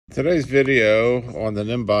Today's video on the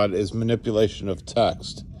Niimbot is manipulation of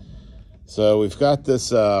text. So we've got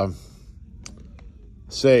this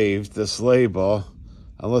saved, this label,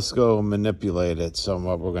 and let's go manipulate it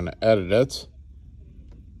somewhat. We're going to edit it.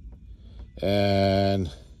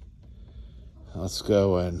 And let's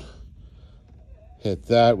go and hit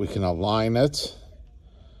that. We can align it.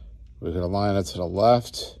 We can align it to the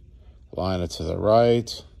left, align it to the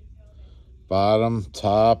right, bottom,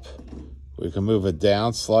 top. We can move it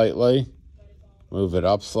down slightly, move it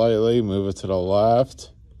up slightly, move it to the left,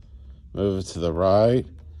 move it to the right.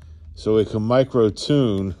 So we can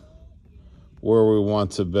micro-tune where we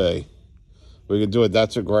want to be. We can do it,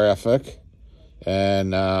 that's a graphic.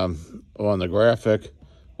 And on the graphic,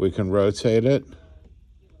 we can rotate it.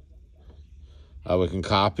 We can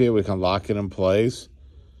copy it, we can lock it in place.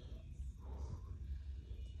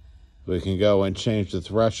 We can go and change the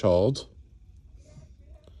threshold.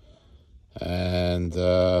 And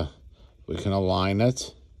we can align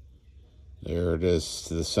it. There it is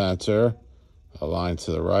to the center. Align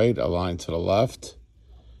to the right, align to the left.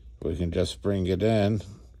 We can just bring it in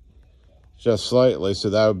just slightly, so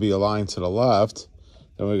that would be aligned to the left.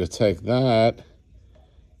 Then we could take that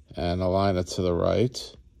and align it to the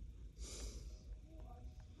right.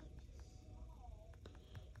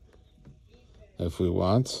 If we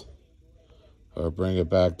want. Or bring it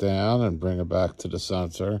back down and bring it back to the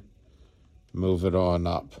center. Move it on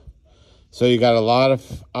up. So you got a lot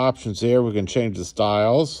of options here. We can change the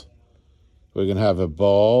styles. We can have it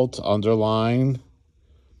bold, underline.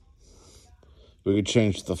 We could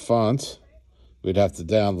change the font. We'd have to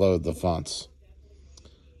download the fonts.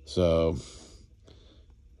 So,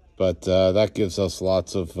 but that gives us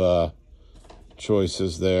lots of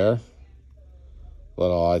choices there.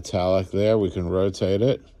 Little italic there. We can rotate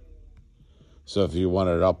it. So if you want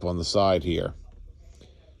it up on the side here.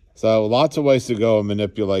 So lots of ways to go and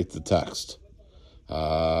manipulate the text.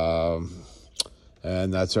 And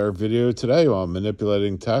that's our video today on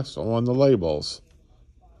manipulating text on the labels.